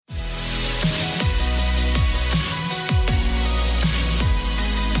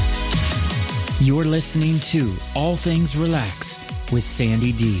You're listening to All Things Relax with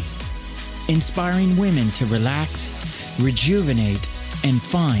Sandy D. Inspiring women to relax, rejuvenate, and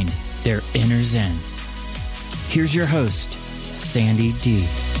find their inner zen. Here's your host, Sandy D.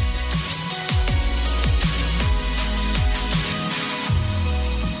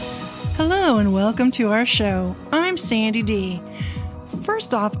 Hello and welcome to our show. I'm Sandy D.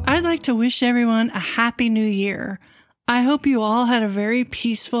 First off, I'd like to wish everyone a happy new year. I hope you all had a very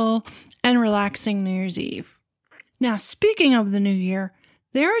peaceful and relaxing New Year's Eve. Now, speaking of the new year,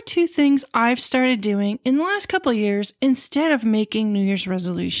 there are two things I've started doing in the last couple of years instead of making New Year's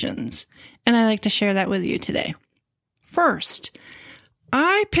resolutions, and I'd like to share that with you today. First,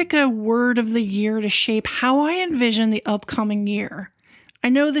 I pick a word of the year to shape how I envision the upcoming year. I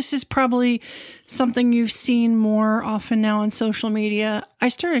know this is probably something you've seen more often now on social media. I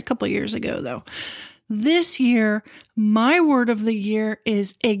started a couple of years ago, though. This year, my word of the year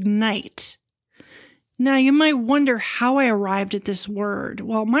is ignite. Now, you might wonder how I arrived at this word.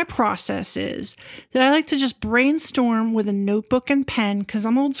 Well, my process is that I like to just brainstorm with a notebook and pen because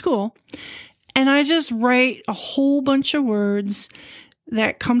I'm old school, and I just write a whole bunch of words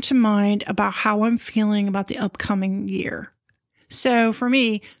that come to mind about how I'm feeling about the upcoming year. So for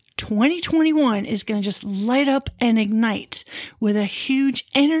me, 2021 is going to just light up and ignite with a huge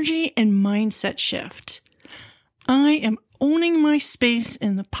energy and mindset shift. I am owning my space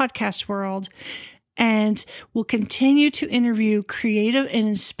in the podcast world and will continue to interview creative and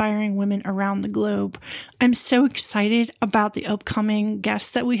inspiring women around the globe. I'm so excited about the upcoming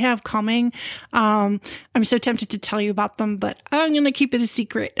guests that we have coming. I'm so tempted to tell you about them, but I'm going to keep it a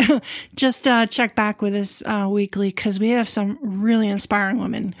secret. Just check back with us weekly because we have some really inspiring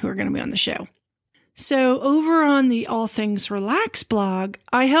women who are going to be on the show. So over on the All Things Relax blog,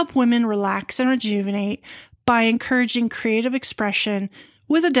 I help women relax and rejuvenate by encouraging creative expression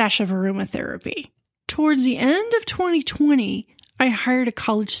with a dash of aromatherapy. Towards the end of 2020, I hired a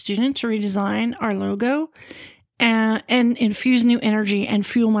college student to redesign our logo and infuse new energy and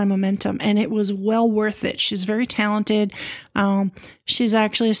fuel my momentum. And it was well worth it. She's very talented. She's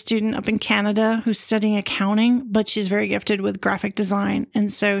actually a student up in Canada who's studying accounting, but she's very gifted with graphic design.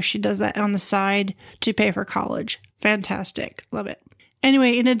 And so she does that on the side to pay for college. Fantastic. Love it.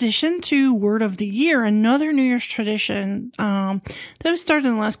 Anyway, in addition to Word of the Year, another New Year's tradition that was started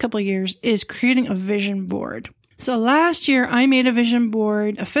in the last couple of years is creating a vision board. So last year, I made a vision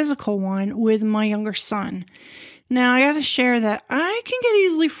board, a physical one, with my younger son. Now, I got to share that I can get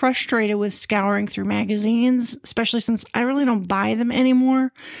easily frustrated with scouring through magazines, especially since I really don't buy them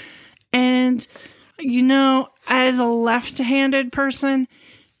anymore. And, you know, as a left-handed person,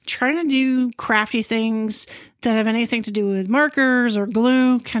 trying to do crafty things that have anything to do with markers or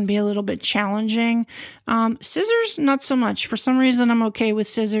glue can be a little bit challenging. Scissors, not so much. For some reason, I'm okay with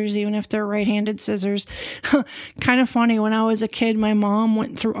scissors, even if they're right-handed scissors. Kind of funny, when I was a kid, my mom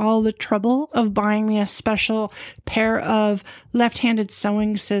went through all the trouble of buying me a special pair of left-handed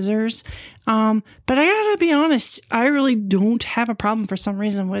sewing scissors. But I gotta be honest, I really don't have a problem for some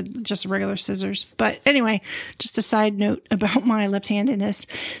reason with just regular scissors. But anyway, just a side note about my left-handedness.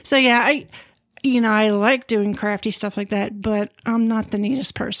 So yeah, I like doing crafty stuff like that, but I'm not the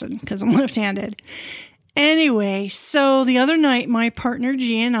neatest person because I'm left-handed. Anyway, so the other night, my partner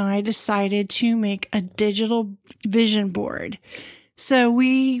G and I decided to make a digital vision board. So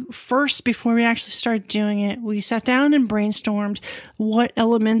before we actually started doing it, we sat down and brainstormed what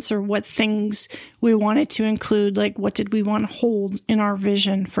elements or what things we wanted to include, like what did we want to hold in our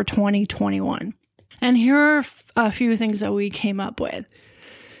vision for 2021. And here are a few things that we came up with.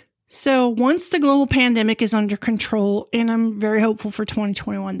 So once the global pandemic is under control, and I'm very hopeful for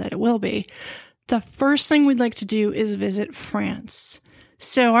 2021 that it will be, the first thing we'd like to do is visit France.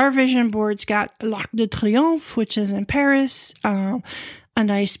 So our vision board's got L'Arc de Triomphe, which is in Paris, a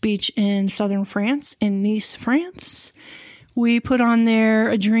nice beach in southern France, in Nice, France. We put on there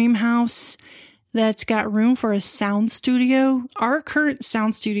a dream house that's got room for a sound studio. Our current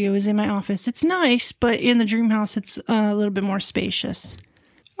sound studio is in my office. It's nice, but in the dream house, it's a little bit more spacious.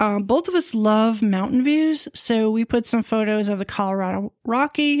 Both of us love mountain views, so we put some photos of the Colorado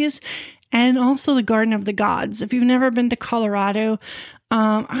Rockies and also the Garden of the Gods. If you've never been to Colorado,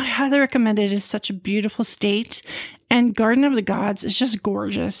 I highly recommend it. It's such a beautiful state, and Garden of the Gods is just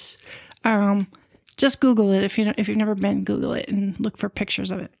gorgeous. Just Google it if you've never been. Google it and look for pictures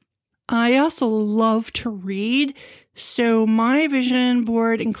of it. I also love to read, so my vision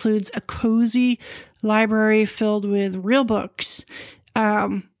board includes a cozy library filled with real books.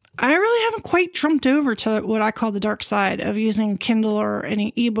 I really haven't quite jumped over to what I call the dark side of using Kindle or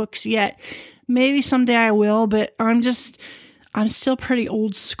any ebooks yet. Maybe someday I will, but I'm still pretty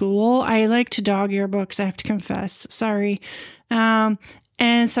old school. I like to dog ear books, I have to confess. Sorry.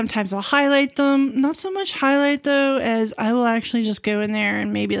 And sometimes I'll highlight them. Not so much highlight though, as I will actually just go in there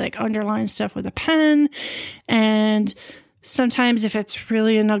and maybe like underline stuff with a pen. And sometimes if it's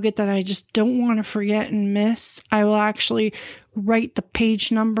really a nugget that I just don't want to forget and miss, I will actually write the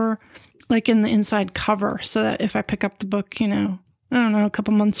page number like in the inside cover so that if I pick up the book, you know, I don't know, a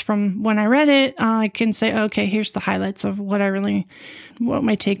couple months from when I read it, I can say, okay, here's the highlights of what my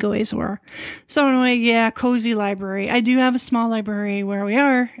takeaways were. So anyway, yeah, cozy library. I do have a small library where we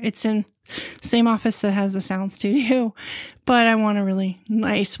are. It's in the same office that has the sound studio, but I want a really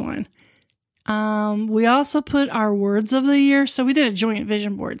nice one. We also put our words of the year. So we did a joint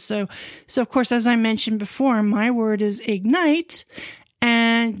vision board. So of course, as I mentioned before, my word is ignite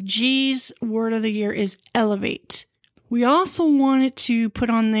and G's word of the year is elevate. We also wanted to put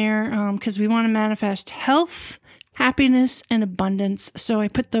on there, because we want to manifest health, happiness, and abundance. So I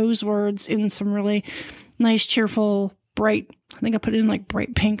put those words in some really nice, cheerful, bright, I think I put it in like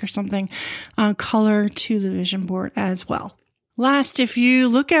bright pink or something, color to the vision board as well. Last, if you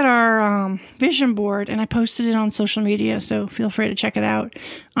look at our vision board, and I posted it on social media, so feel free to check it out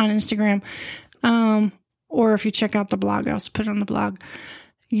on Instagram, or if you check out the blog, I also put it on the blog.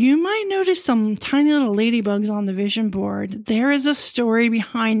 You might notice some tiny little ladybugs on the vision board. There is a story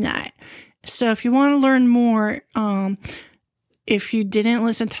behind that. So if you want to learn more, if you didn't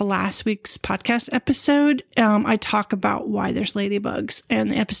listen to last week's podcast episode, I talk about why there's ladybugs.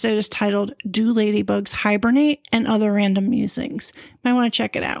 And the episode is titled, Do Ladybugs Hibernate and Other Random Musings? You might want to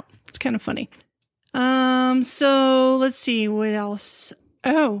check it out. It's kind of funny. So let's see what else.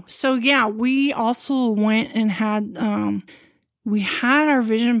 Oh, so yeah, we also went and had, we had our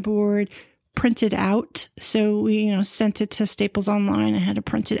vision board printed out. So we, sent it to Staples Online and had to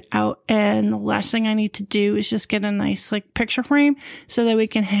print it out. And the last thing I need to do is just get a nice picture frame so that we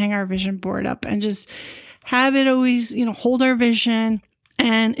can hang our vision board up and just have it always, hold our vision.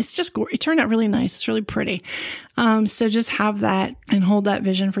 And it's just, it turned out really nice. It's really pretty. So just have that and hold that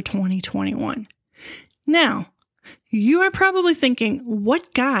vision for 2021. Now, you are probably thinking,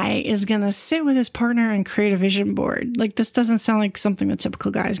 what guy is going to sit with his partner and create a vision board? This doesn't sound like something the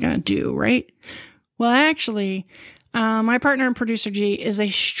typical guy is going to do, right? Well, actually, my partner and producer G is a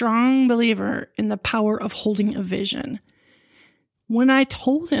strong believer in the power of holding a vision. When I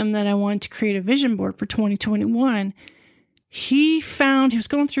told him that I wanted to create a vision board for 2021, he was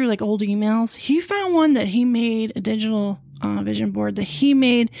going through old emails. He found one that he made, a digital vision board that he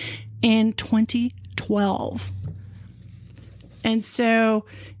made in 2012. And so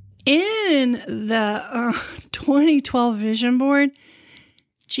in the 2012 vision board,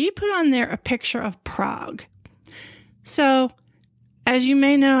 G put on there a picture of Prague. So as you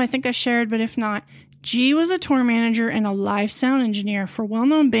may know, I think I shared, but if not, G was a tour manager and a live sound engineer for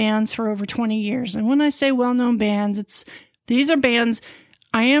well-known bands for over 20 years. And when I say well-known bands, these are bands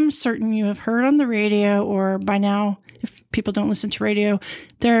I am certain you have heard on the radio, or by now, if people don't listen to radio,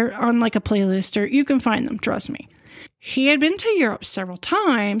 they're on a playlist, or you can find them, trust me. He had been to Europe several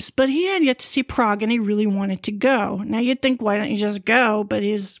times, but he had yet to see Prague and he really wanted to go. Now you'd think, why don't you just go? But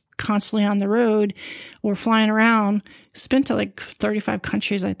he was constantly on the road or flying around. He's been to 35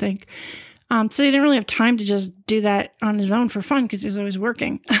 countries, I think. So he didn't really have time to just do that on his own for fun because he's always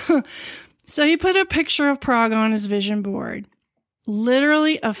working. So he put a picture of Prague on his vision board.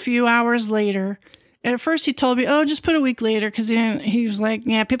 Literally a few hours later, and at first he told me, oh, just put a week later, because he was like,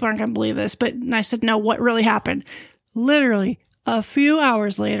 yeah, people aren't going to believe this. But I said, no, what really happened? Literally a few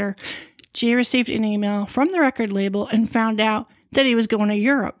hours later, G received an email from the record label and found out that he was going to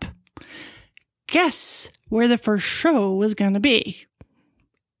Europe. Guess where the first show was going to be?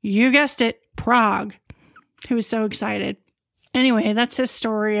 You guessed it, Prague. He was so excited. Anyway, that's his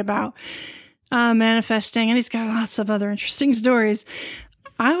story about manifesting, and he's got lots of other interesting stories.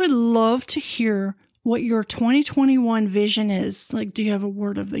 I would love to hear what your 2021 vision is. Do you have a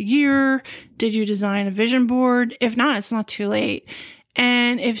word of the year? Did you design a vision board? If not, it's not too late.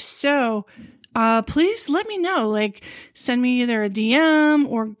 And if so, please let me know. Send me either a DM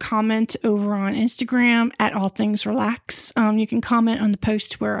or comment over on Instagram at All Things Relax. You can comment on the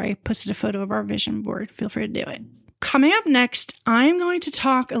post where I posted a photo of our vision board. Feel free to do it. Coming up next, I'm going to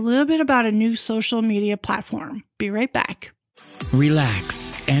talk a little bit about a new social media platform. Be right back.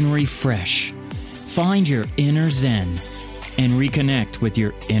 Relax and refresh. Find your inner zen and reconnect with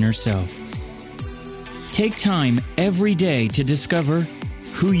your inner self. Take time every day to discover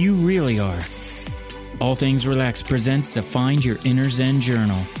who you really are. All Things Relax presents the Find Your Inner Zen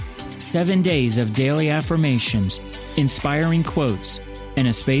Journal. 7 days of daily affirmations, inspiring quotes, and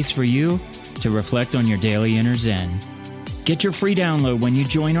a space for you to reflect on your daily inner zen. Get your free download when you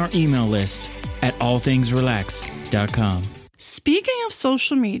join our email list at allthingsrelax.com. Speaking of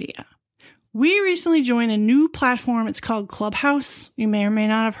social media, we recently joined a new platform. It's called Clubhouse. You may or may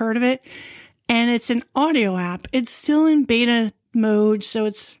not have heard of it. And it's an audio app. It's still in beta mode, so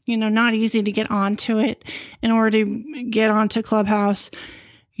it's, not easy to get onto it. In order to get onto Clubhouse,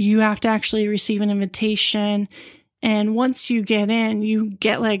 you have to actually receive an invitation. And once you get in, you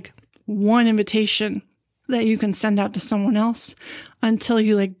get like one invitation that you can send out to someone else until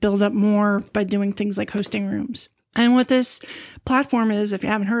you like build up more by doing things like hosting rooms. And what this platform is, if you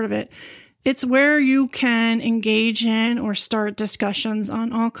haven't heard of it, it's where you can engage in or start discussions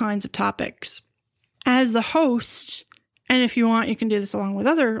on all kinds of topics. As the host, and if you want, you can do this along with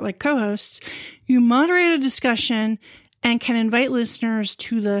other like co-hosts, you moderate a discussion and can invite listeners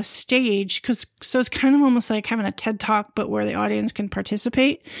to the stage. So it's kind of almost like having a TED Talk, but where the audience can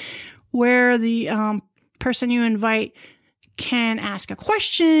participate, where the person you invite can ask a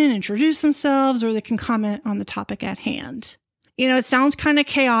question, introduce themselves, or they can comment on the topic at hand. It sounds kind of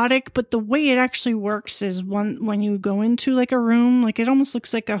chaotic, but the way it actually works is when you go into like a room, like it almost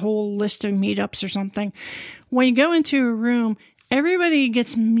looks like a whole list of meetups or something. When you go into a room, everybody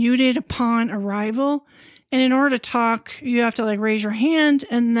gets muted upon arrival. And in order to talk, you have to like raise your hand,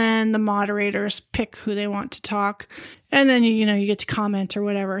 and then the moderators pick who they want to talk. And then, you get to comment or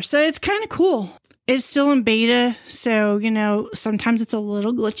whatever. So it's kind of cool. It's still in beta, so, sometimes it's a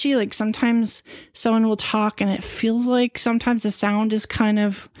little glitchy. Like sometimes someone will talk and it feels like sometimes the sound is kind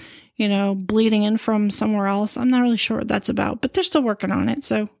of, bleeding in from somewhere else. I'm not really sure what that's about, but they're still working on it.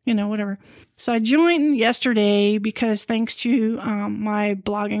 So, whatever. So I joined yesterday because thanks to my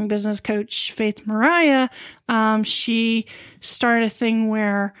blogging business coach, Faith Mariah, she started a thing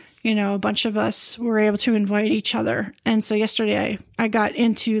where, a bunch of us were able to invite each other. And so yesterday I got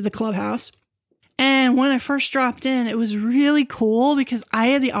into the Clubhouse. And when I first dropped in, it was really cool because I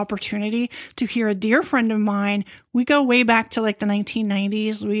had the opportunity to hear a dear friend of mine. We go way back to like the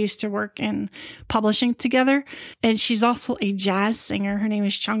 1990s. We used to work in publishing together. And she's also a jazz singer. Her name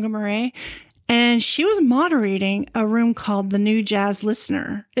is Chunga Murray. And she was moderating a room called The New Jazz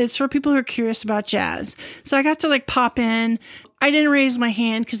Listener. It's for people who are curious about jazz. So I got to like pop in. I didn't raise my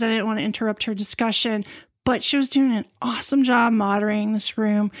hand because I didn't want to interrupt her discussion. But she was doing an awesome job moderating this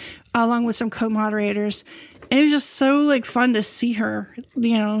room along with some co-moderators. And it was just so like fun to see her,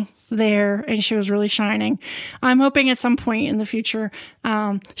 there. And she was really shining. I'm hoping at some point in the future,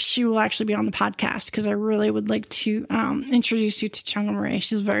 she will actually be on the podcast because I really would like to introduce you to Chunga Murray.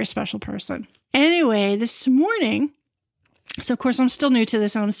 She's a very special person. Anyway, this morning, so of course I'm still new to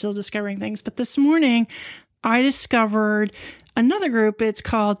this and I'm still discovering things. But this morning I discovered another group. It's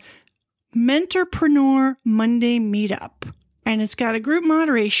called Mentorpreneur Monday Meetup, and it's got a group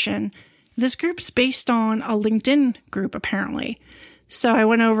moderation. This group's based on a LinkedIn group, apparently. So I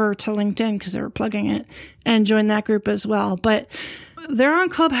went over to LinkedIn because they were plugging it and joined that group as well. But they're on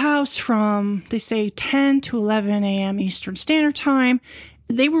Clubhouse from, they say, 10 to 11 a.m. Eastern Standard Time.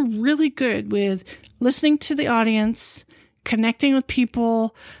 They were really good with listening to the audience, connecting with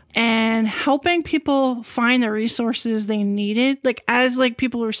people, and helping people find the resources they needed. Like as like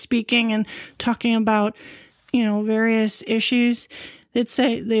people were speaking and talking about, various issues, they'd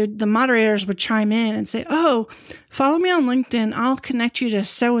say, the moderators would chime in and say, "Oh, follow me on LinkedIn. I'll connect you to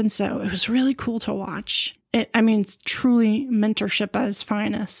so-and-so." It was really cool to watch. It's truly mentorship at its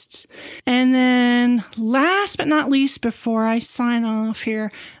finest. And then last but not least, before I sign off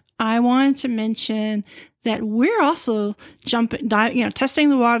here, I wanted to mention that we're also testing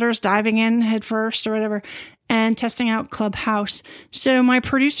the waters, diving in head first or whatever, and testing out Clubhouse. So my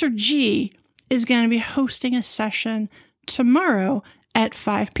producer G is going to be hosting a session tomorrow at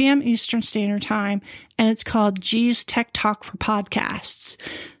 5 p.m. Eastern Standard Time, and it's called G's Tech Talk for Podcasts.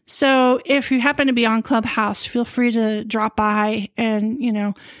 So if you happen to be on Clubhouse, feel free to drop by and, you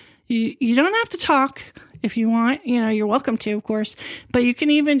don't have to talk. If you want, you're welcome to, of course, but you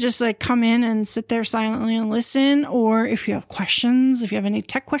can even just like come in and sit there silently and listen. Or if you have questions, if you have any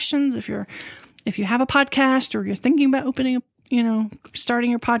tech questions, if you have a podcast or you're thinking about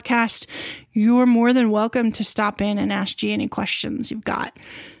starting your podcast, you're more than welcome to stop in and ask G any questions you've got.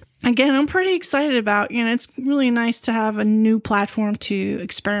 Again, I'm pretty excited about, it's really nice to have a new platform to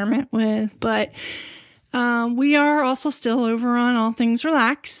experiment with, but we are also still over on All Things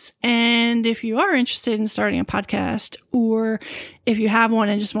Relax. And if you are interested in starting a podcast, or if you have one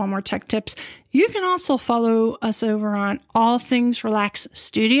and just want more tech tips, you can also follow us over on All Things Relax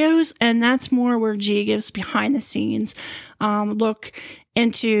Studios. And that's more where G gives behind the scenes look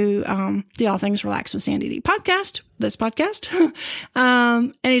into the All Things Relax with Sandy D podcast, this podcast.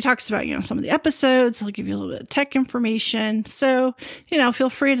 And he talks about, some of the episodes. He'll give you a little bit of tech information. So, feel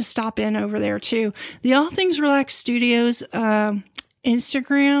free to stop in over there too. The All Things Relax Studios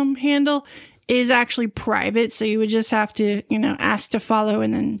Instagram handle is actually private. So you would just have to, ask to follow,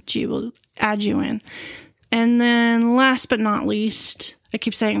 and then G will add you in. And then last but not least, I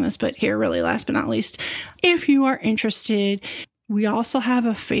keep saying this, but here, really last but not least, if you are interested, we also have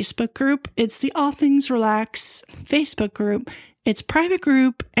a Facebook group. It's the All Things Relax Facebook group. It's a private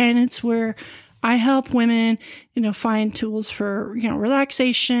group, and it's where I help women, find tools for,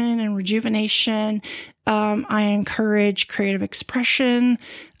 relaxation and rejuvenation. I encourage creative expression.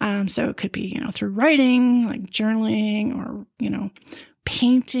 So it could be, through writing, like journaling, or,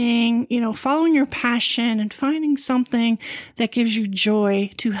 painting, following your passion and finding something that gives you joy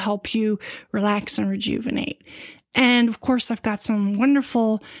to help you relax and rejuvenate. And of course, I've got some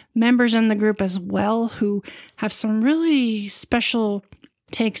wonderful members in the group as well who have some really special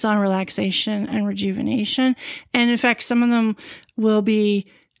takes on relaxation and rejuvenation. And in fact, some of them will be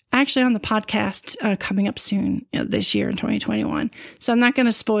actually on the podcast coming up soon this year in 2021. So I'm not going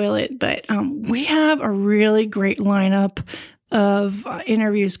to spoil it, but we have a really great lineup of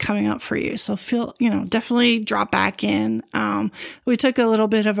interviews coming up for you. So definitely drop back in. We took a little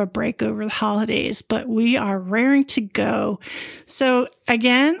bit of a break over the holidays, but we are raring to go. So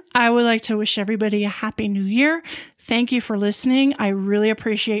again, I would like to wish everybody a happy new year. Thank you for listening. I really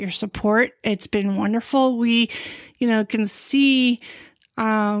appreciate your support. It's been wonderful. We, can see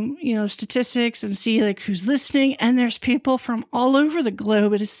statistics and see like who's listening, and there's people from all over the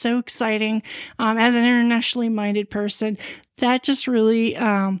globe. It is so exciting. As an internationally minded person, that just really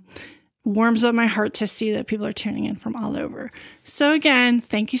warms up my heart to see that people are tuning in from all over. So again,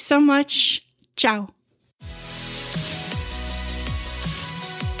 thank you so much. Ciao.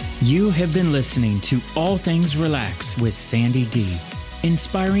 You have been listening to All Things Relax with Sandy D,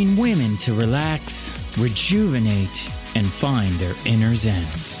 inspiring women to relax, rejuvenate, and find their inner zen.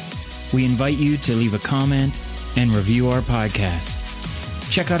 We invite you to leave a comment and review our podcast.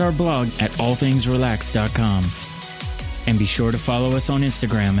 Check out our blog at allthingsrelax.com. And be sure to follow us on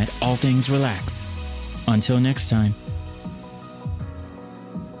Instagram at allthingsrelax. Until next time.